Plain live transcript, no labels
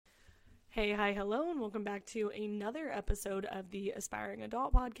Hey, hi, hello, and welcome back to another episode of the Aspiring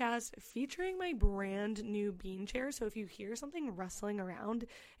Adult Podcast featuring my brand new bean chair. So if you hear something rustling around,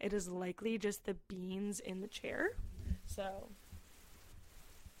 it is likely just the beans in the chair. So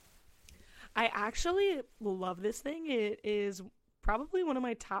I actually love this thing. It is probably one of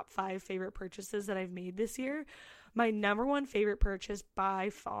my top 5 favorite purchases that I've made this year. My number one favorite purchase by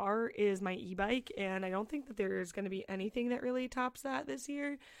far is my e-bike, and I don't think that there's going to be anything that really tops that this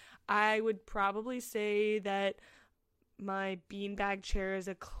year. I would probably say that my beanbag chair is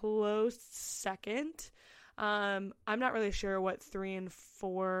a close second. I'm not really sure what 3 and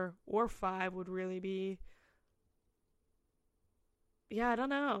 4 or 5 would really be. Yeah, I don't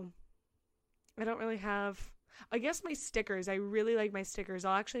know. I don't really have. I guess my stickers. I really like my stickers.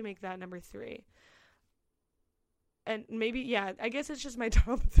 I'll actually make that number 3. And maybe, yeah, I guess it's just my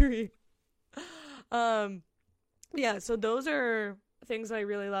top 3. Um, yeah, so those are things that I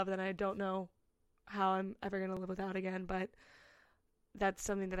really love that I don't know how I'm ever going to live without again, but that's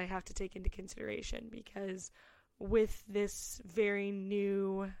something that I have to take into consideration because with this very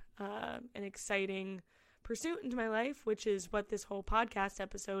new and exciting pursuit into my life, which is what this whole podcast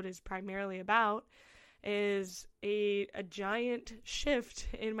episode is primarily about, is a giant shift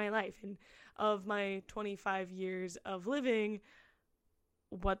in my life and of my 25 years of living,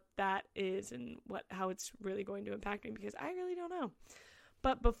 what that is and how it's really going to impact me, because I really don't know.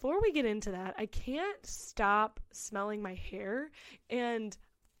 But before we get into that, I can't stop smelling my hair, and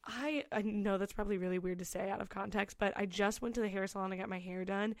I know that's probably really weird to say out of context, but I just went to the hair salon and got my hair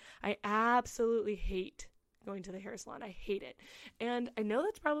done. I absolutely hate going to the hair salon. I hate it. And I know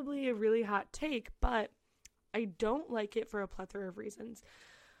that's probably a really hot take, but I don't like it for a plethora of reasons.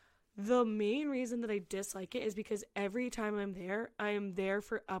 The main reason that I dislike it is because every time I am there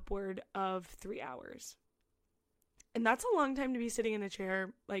for upward of 3 hours. And that's a long time to be sitting in a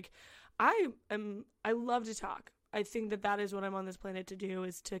chair. Like, I love to talk. I think that is what I'm on this planet to do,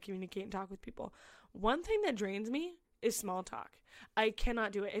 is to communicate and talk with people. One thing that drains me is small talk. I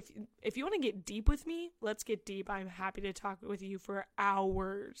cannot do it. If you want to get deep with me, let's get deep. I'm happy to talk with you for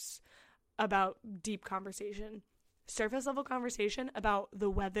hours about deep conversation. Surface level conversation about the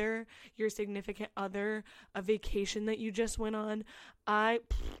weather, your significant other, a vacation that you just went on. I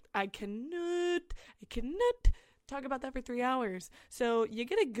cannot talk about that for 3 hours. So you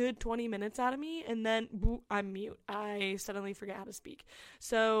get a good 20 minutes out of me and then I'm mute. I suddenly forget how to speak.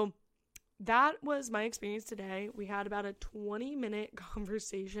 So that was my experience today. We had about a 20-minute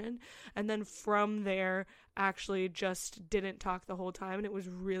conversation, and then from there actually just didn't talk the whole time, and it was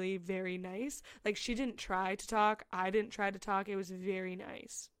really very nice. Like, she didn't try to talk. I didn't try to talk. It was very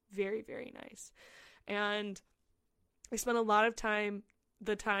nice. Very, very nice. And I spent a lot of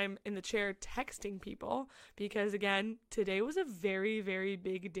the time in the chair texting people because, again, today was a very, very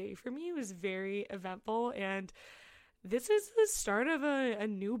big day for me. It was very eventful, and this is the start of a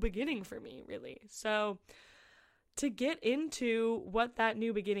new beginning for me, really. So to get into what that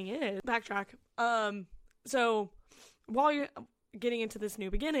new beginning is, backtrack. So while you're getting into this new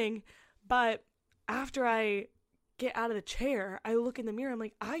beginning, but after I get out of the chair, I look in the mirror, I'm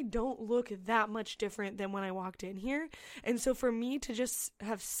like, I don't look that much different than when I walked in here. And so for me to just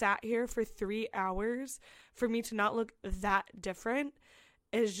have sat here for 3 hours, for me to not look that different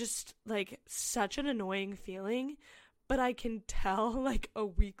is just like such an annoying feeling. But I can tell like a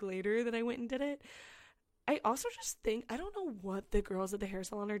week later that I went and did it. I also just think, I don't know what the girls at the hair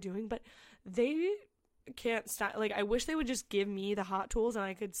salon are doing, but they can't style. Like, I wish they would just give me the hot tools and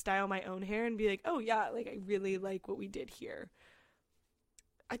I could style my own hair and be like, oh yeah, like I really like what we did here.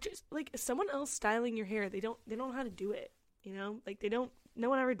 I just, like, someone else styling your hair, they don't know how to do it, you know? Like, no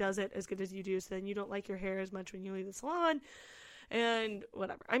one ever does it as good as you do, so then you don't like your hair as much when you leave the salon and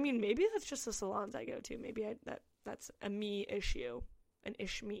whatever. I mean, maybe that's just the salons I go to. Maybe that's a me issue, an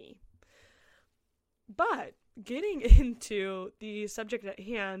ish me. But getting into the subject at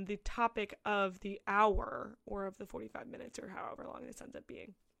hand, the topic of the hour or of the 45 minutes or however long this ends up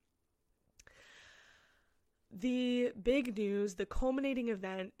being. The big news, the culminating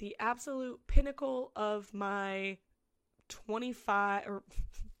event, the absolute pinnacle of my 25th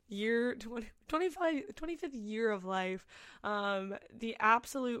year of life, the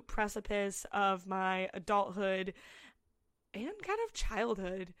absolute precipice of my adulthood and kind of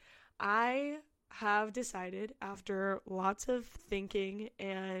childhood. I have decided, after lots of thinking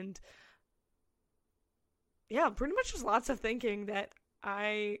and pretty much just lots of thinking, that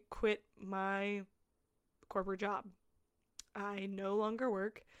I quit my corporate job. I no longer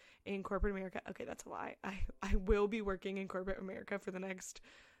work in corporate America. Okay, that's a lie. I will be working in corporate America for the next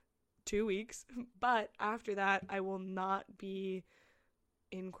 2 weeks, but after that I will not be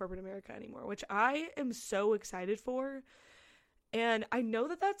in corporate America anymore, which I am so excited for. And I know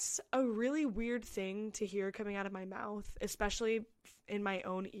that that's a really weird thing to hear coming out of my mouth, especially in my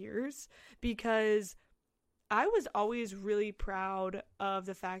own ears, because I was always really proud of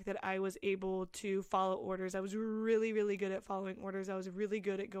the fact that I was able to follow orders. I was really, really good at following orders. I was really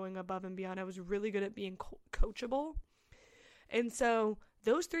good at going above and beyond. I was really good at being coachable. And so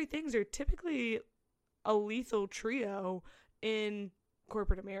those three things are typically a lethal trio in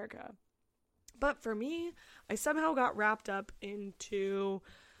corporate America. But for me, I somehow got wrapped up into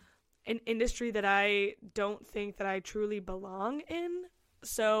an industry that I don't think that I truly belong in.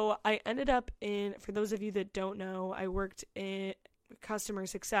 So I ended up in, for those of you that don't know, I worked in customer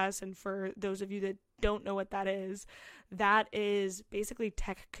success. And for those of you that don't know what that is basically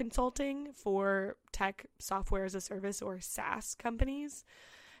tech consulting for tech software as a service or SaaS companies.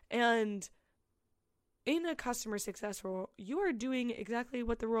 And in a customer success role, you are doing exactly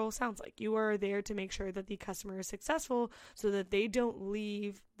what the role sounds like. You are there to make sure that the customer is successful so that they don't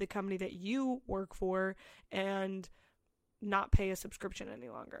leave the company that you work for and not pay a subscription any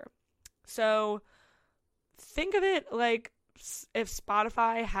longer. So think of it like if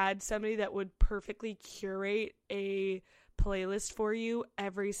Spotify had somebody that would perfectly curate a playlist for you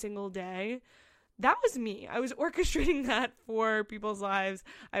every single day. That was me. I was orchestrating that for people's lives.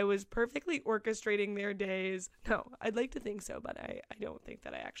 I was perfectly orchestrating their days. No, I'd like to think so, but I don't think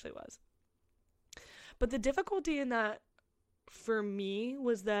that I actually was. But the difficulty in that for me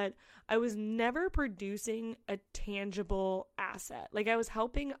was that I was never producing a tangible asset. Like I was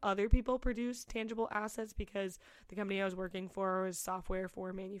helping other people produce tangible assets because the company I was working for was software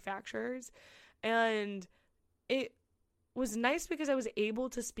for manufacturers. And it was nice because I was able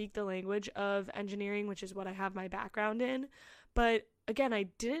to speak the language of engineering, which is what I have my background in. But again, I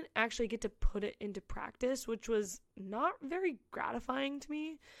didn't actually get to put it into practice, which was not very gratifying to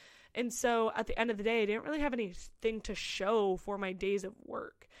me. And so at the end of the day, I didn't really have anything to show for my days of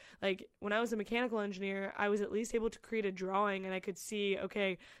work. Like when I was a mechanical engineer, I was at least able to create a drawing and I could see,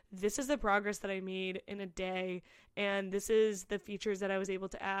 okay, this is the progress that I made in a day. And this is the features that I was able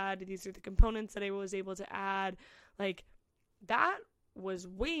to add. These are the components that I was able to add. Like that was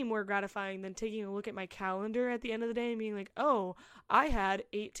way more gratifying than taking a look at my calendar at the end of the day and being like, oh, I had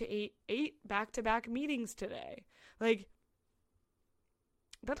 8 back-to-back meetings today. Like,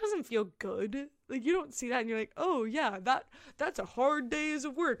 that doesn't feel good. Like, you don't see that and you're like, oh yeah, that's a hard day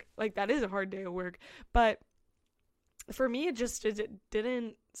of work. Like, that is a hard day of work. But for me, it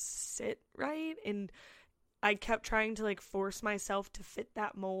didn't sit right. And I kept trying to like force myself to fit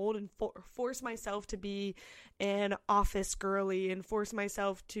that mold and force myself to be an office girly and force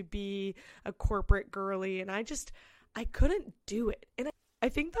myself to be a corporate girly. And I couldn't do it. And I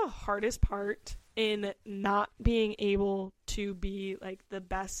think the hardest part in not being able to be like the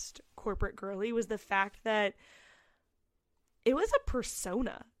best corporate girly was the fact that it was a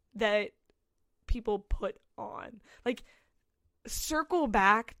persona that people put on. Like, circle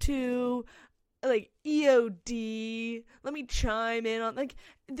back to like EOD, let me chime in on like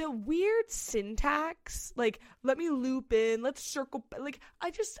the weird syntax, like let me loop in, let's circle, like I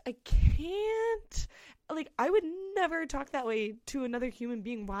can't, like I would never talk that way to another human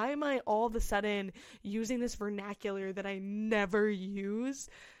being. Why am I all of a sudden using this vernacular that I never use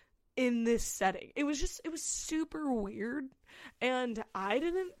in this setting? It was super weird, and I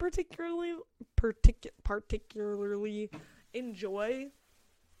didn't particularly enjoy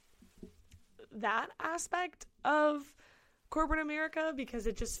that aspect of corporate America because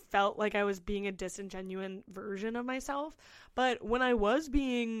it just felt like I was being a disingenuous version of myself. But when I was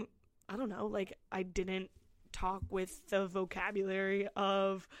being, I don't know, like I didn't talk with the vocabulary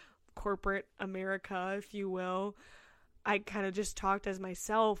of corporate America, if you will. I kind of just talked as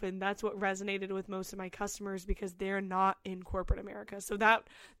myself, and that's what resonated with most of my customers because they're not in corporate America. So that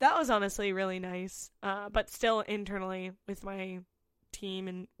was honestly really nice. But still internally with my team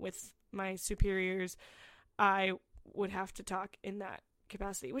and with my superiors, I would have to talk in that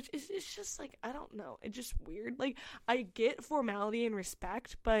capacity, which is just like, I don't know, it's just weird. Like, I get formality and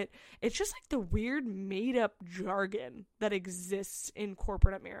respect, but it's just like the weird made up jargon that exists in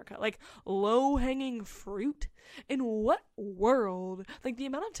corporate America, like low-hanging fruit. In what world? Like, the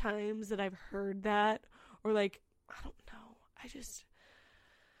amount of times that I've heard that, or like, I don't know,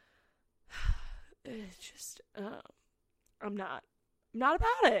 I'm not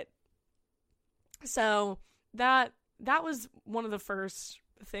about it. So that was one of the first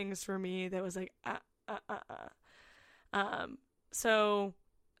things for me that was like, so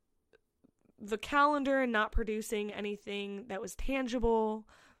the calendar and not producing anything that was tangible,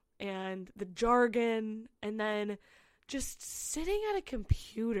 and the jargon, and then just sitting at a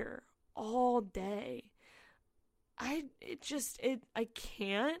computer all day. I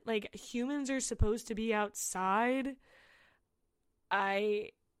can't. Like, humans are supposed to be outside. I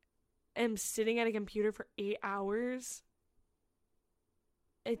am sitting at a computer for 8 hours.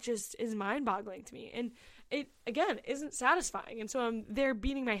 It just is mind-boggling to me. And it, again, isn't satisfying. And so I'm there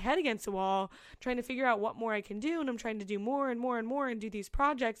beating my head against the wall, trying to figure out what more I can do. And I'm trying to do more and more and more and do these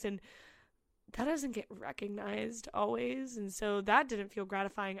projects. And that doesn't get recognized always. And so that didn't feel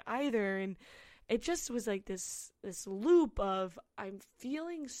gratifying either. And it just was like this loop of, I'm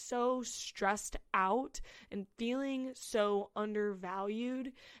feeling so stressed out and feeling so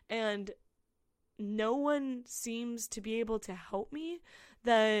undervalued, and no one seems to be able to help me,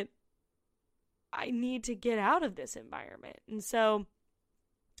 that I need to get out of this environment. And so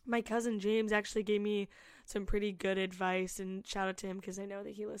my cousin James actually gave me some pretty good advice, and shout out to him because I know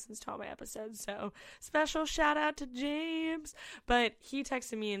that he listens to all my episodes. So special shout out to James. But he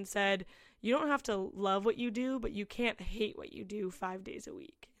texted me and said, you don't have to love what you do, but you can't hate what you do 5 days a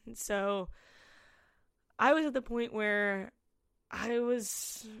week. And so I was at the point where I don't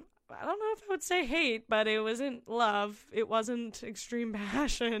know if I would say hate, but it wasn't love. It wasn't extreme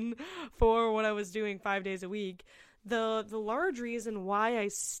passion for what I was doing 5 days a week. The large reason why I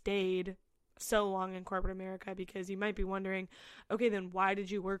stayed so long in corporate America, because you might be wondering, okay, then why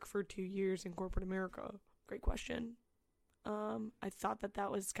did you work for 2 years in corporate America? Great question. I thought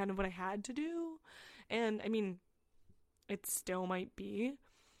that was kind of what I had to do. And I mean, it still might be.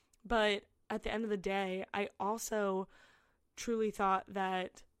 But at the end of the day, I also truly thought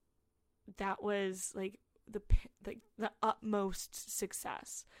that was like the utmost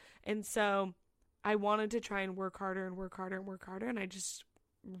success. And so I wanted to try and work harder and work harder and work harder. And I just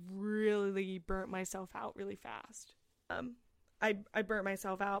really burnt myself out really fast. I burnt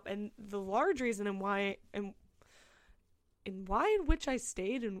myself out. And the large reason and why in which I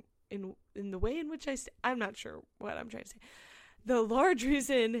stayed and in the way in which I stayed, I'm not sure what I'm trying to say. The large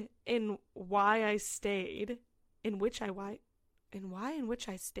reason in why I stayed, in which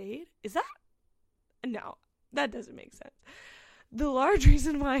I stayed, is that? No, that doesn't make sense. The large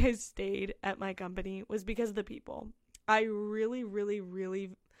reason why I stayed at my company was because of the people. I really, really, really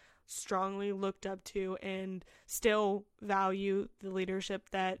strongly looked up to and still value the leadership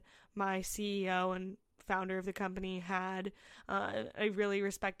that my CEO and founder of the company had. I really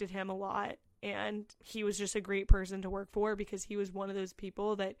respected him a lot, and he was just a great person to work for because he was one of those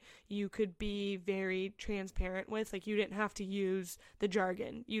people that you could be very transparent with. Like, you didn't have to use the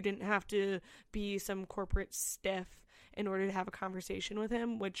jargon. You didn't have to be some corporate stiff in order to have a conversation with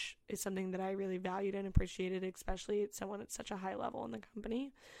him, which is something that I really valued and appreciated, especially at someone at such a high level in the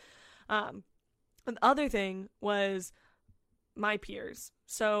company. The other thing was my peers.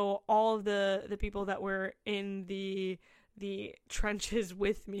 So all of the people that were in the trenches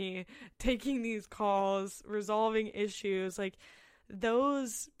with me, taking these calls, resolving issues, like,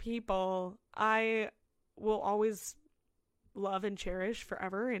 those people I will always love and cherish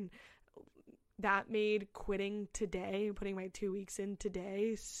forever. And that made quitting today, putting my 2 weeks in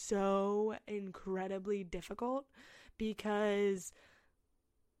today, so incredibly difficult, because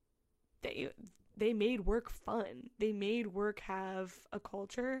they made work fun. They made work have a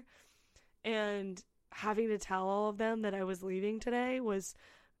culture, and having to tell all of them that I was leaving today was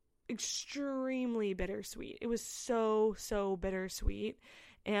extremely bittersweet. It was so bittersweet.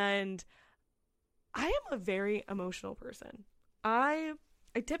 And I am a very emotional person. I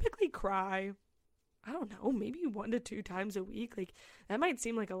typically cry, I don't know, maybe 1 to 2 times a week. Like, that might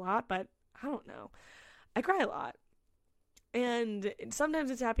seem like a lot, but I don't know. I cry a lot. And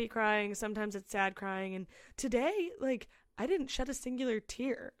sometimes it's happy crying, sometimes it's sad crying. And today, like, I didn't shed a singular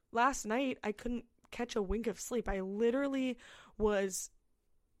tear. Last night, I couldn't catch a wink of sleep. I literally was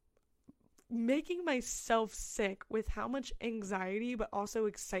making myself sick with how much anxiety, but also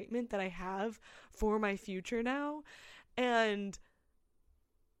excitement that I have for my future now. And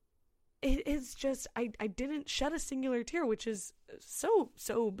it is just, I didn't shed a singular tear, which is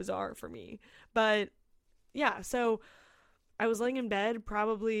so bizarre for me. But yeah, so I was laying in bed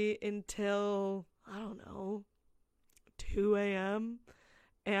probably until, I don't know, 2 a.m.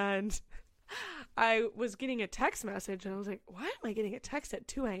 And I was getting a text message, and I was like, why am I getting a text at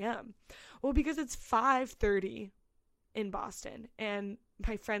 2 a.m.? Well, because it's 5:30 in Boston, and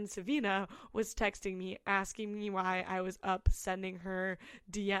my friend Savina was texting me, asking me why I was up, sending her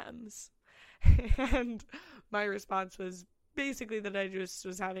DMs. And my response was basically that I just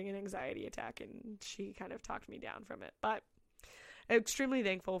was having an anxiety attack, and she kind of talked me down from it. But I'm extremely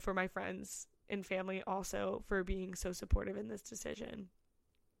thankful for my friends and family also for being so supportive in this decision.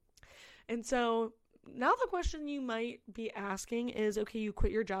 And so now the question you might be asking is, okay, you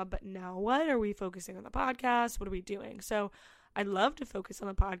quit your job, but now what? Are we focusing on the podcast? What are we doing? So I'd love to focus on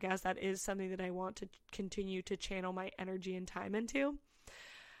the podcast. That is something that I want to continue to channel my energy and time into.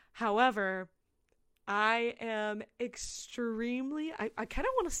 However, I am extremely, I kind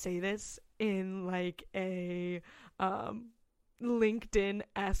of want to say this in like a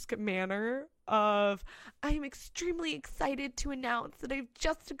LinkedIn-esque manner of, I am extremely excited to announce that I've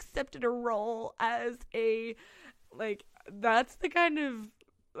just accepted a role as a, like, that's the kind of,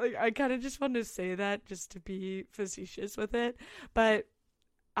 like, I kind of just want to say that just to be facetious with it, but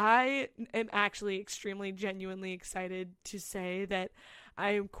I am actually extremely genuinely excited to say that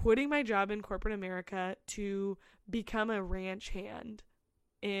I am quitting my job in corporate America to become a ranch hand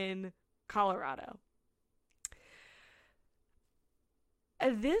in Colorado.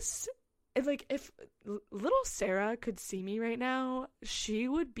 This, like, if little Sarah could see me right now, she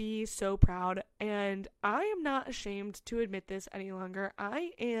would be so proud, and I am not ashamed to admit this any longer.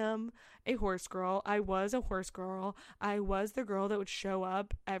 I am a horse girl. I was a horse girl. I was the girl that would show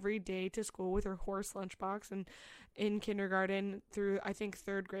up every day to school with her horse lunchbox, and in kindergarten through, I think,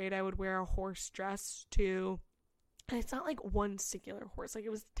 3rd grade, I would wear a horse dress too. And it's not like one singular horse. Like,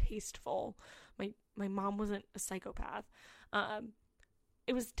 it was tasteful. My mom wasn't a psychopath.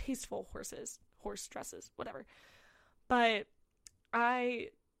 It was tasteful horse dresses, whatever. But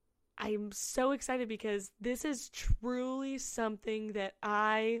I'm so excited because this is truly something that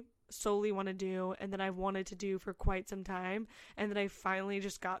I solely want to do and that I've wanted to do for quite some time and that I finally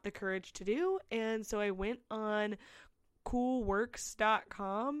just got the courage to do. And so I went on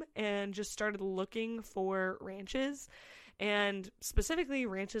coolworks.com and just started looking for ranches, and specifically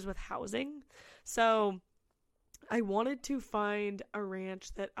ranches with housing. So I wanted to find a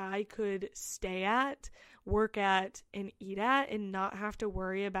ranch that I could stay at, work at, and eat at, and not have to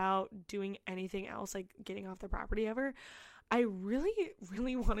worry about doing anything else, like getting off the property ever. I really,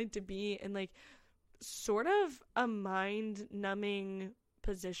 really wanted to be in like sort of a mind-numbing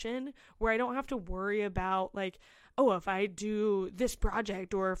position where I don't have to worry about like, oh, if I do this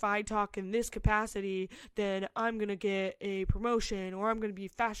project or if I talk in this capacity, then I'm going to get a promotion or I'm going to be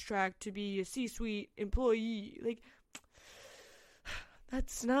fast-tracked to be a C-suite employee. Like,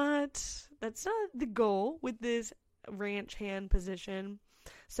 that's not the goal with this ranch hand position.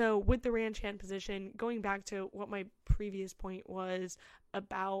 So with the ranch hand position, going back to what my previous point was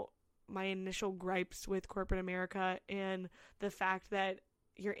about my initial gripes with corporate America and the fact that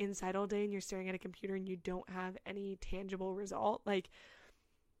you're inside all day and you're staring at a computer and you don't have any tangible result. Like,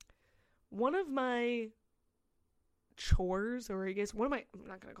 one of my chores, or I guess I'm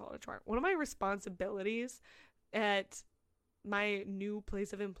not going to call it a chore, one of my responsibilities at my new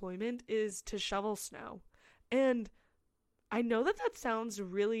place of employment is to shovel snow. And I know that sounds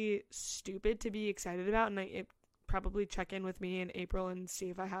really stupid to be excited about, and it probably check in with me in April and see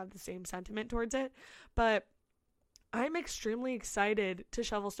if I have the same sentiment towards it. But I'm extremely excited to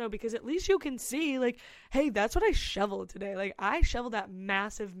shovel snow because at least you can see, like, hey, that's what I shoveled today. Like, I shoveled that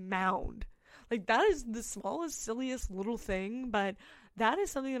massive mound. Like, that is the smallest, silliest little thing, but that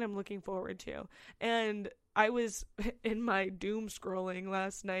is something that I'm looking forward to. And I was in my doom scrolling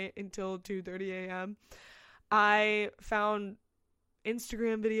last night until 2:30 a.m. I found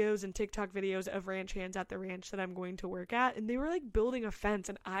Instagram videos and TikTok videos of ranch hands at the ranch that I'm going to work at, and they were like building a fence,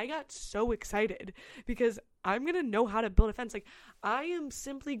 and I got so excited because I'm gonna know how to build a fence. Like, I am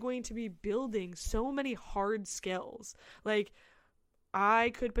simply going to be building so many hard skills. Like,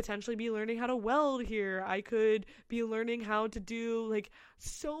 I could potentially be learning how to weld here. I could be learning how to do like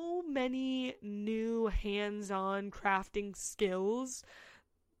so many new hands-on crafting skills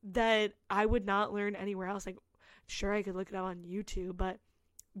that I would not learn anywhere else. Like, sure, I could look it up on YouTube, but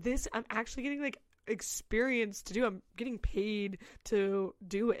this, I'm actually getting like experience to do. I'm getting paid to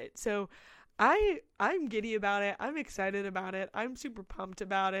do it. So I'm giddy about it. I'm excited about it. I'm super pumped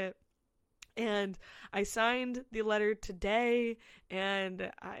about it. And I signed the letter today, and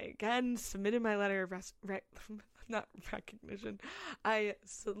I again submitted my letter of not recognition. I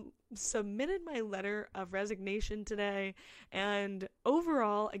submitted my letter of resignation today, and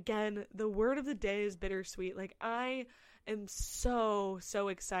overall, again, the word of the day is bittersweet. Like, I am so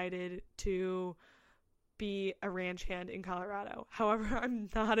excited to be a ranch hand in Colorado. However, I'm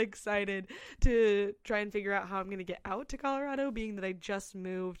not excited to try and figure out how I'm going to get out to Colorado, being that I just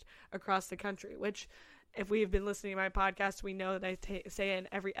moved across the country, which, if we have been listening to my podcast, we know that I say in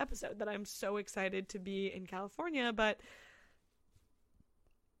every episode that I'm so excited to be in California, but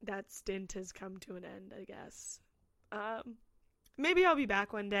that stint has come to an end, I guess. Maybe I'll be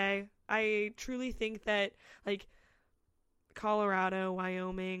back one day. I truly think that, like, Colorado,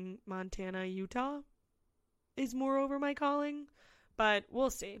 Wyoming, Montana, Utah, is more over my calling, but we'll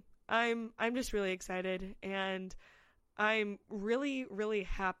see. I'm just really excited, and I'm really, really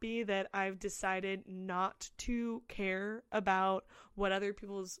happy that I've decided not to care about what other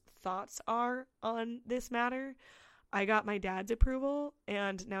people's thoughts are on this matter. I got my dad's approval,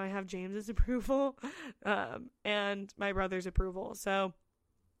 and now I have James's approval, and my brother's approval. So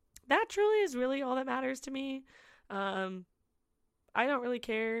that truly is really all that matters to me. I don't really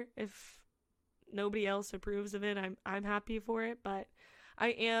care if nobody else approves of it. I'm happy for it, but I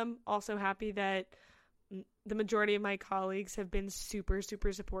am also happy that the majority of my colleagues have been super,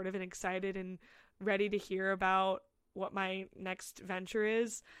 super supportive and excited and ready to hear about what my next venture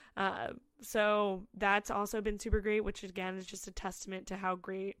is. So that's also been super great, which again is just a testament to how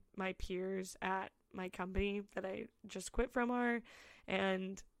great my peers at my company that I just quit from are.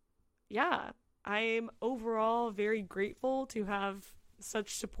 And yeah, I'm overall very grateful to have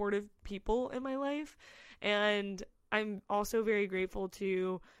such supportive people in my life. And I'm also very grateful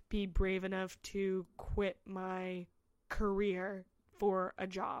to be brave enough to quit my career for a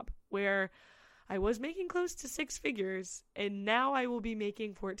job where I was making close to 6 figures, and now I will be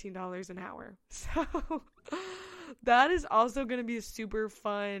making $14 an hour. So that is also going to be a super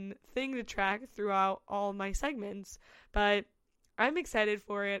fun thing to track throughout all my segments, but I'm excited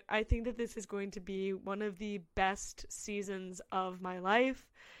for it. I think that this is going to be one of the best seasons of my life,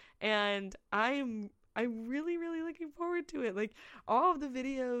 and I'm really, really looking forward to it. Like, all of the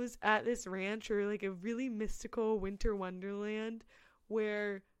videos at this ranch are like a really mystical winter wonderland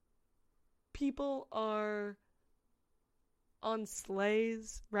where people are on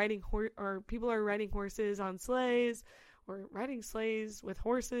sleighs riding or people are riding horses on sleighs or riding sleighs with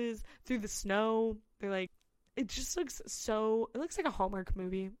horses through the snow. They're like, it just looks it looks like a Hallmark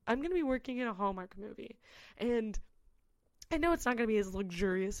movie. I'm going to be working in a Hallmark movie. And I know it's not going to be as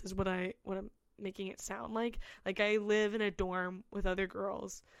luxurious as what I'm making it sound like. Like, I live in a dorm with other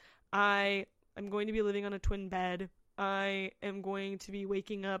girls. I'm going to be living on a twin bed. I am going to be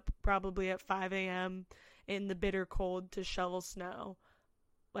waking up probably at 5 a.m. in the bitter cold to shovel snow.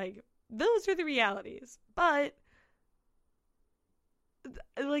 Like, those are the realities. But,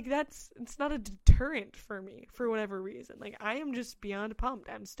 like, it's not a deterrent for me for whatever reason. Like, I am just beyond pumped.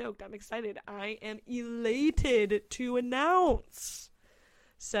 I'm stoked. I'm excited. I am elated to announce.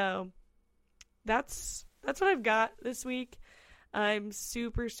 So, that's what I've got this week. I'm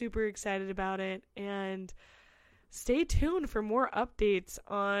super, super excited about it, and stay tuned for more updates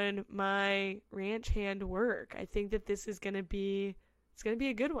on my ranch hand work. I think that this is going to be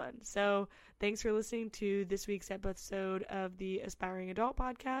a good one. So thanks for listening to this week's episode of the Aspiring Adult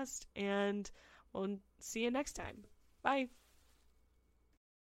Podcast, and we'll see you next time. Bye.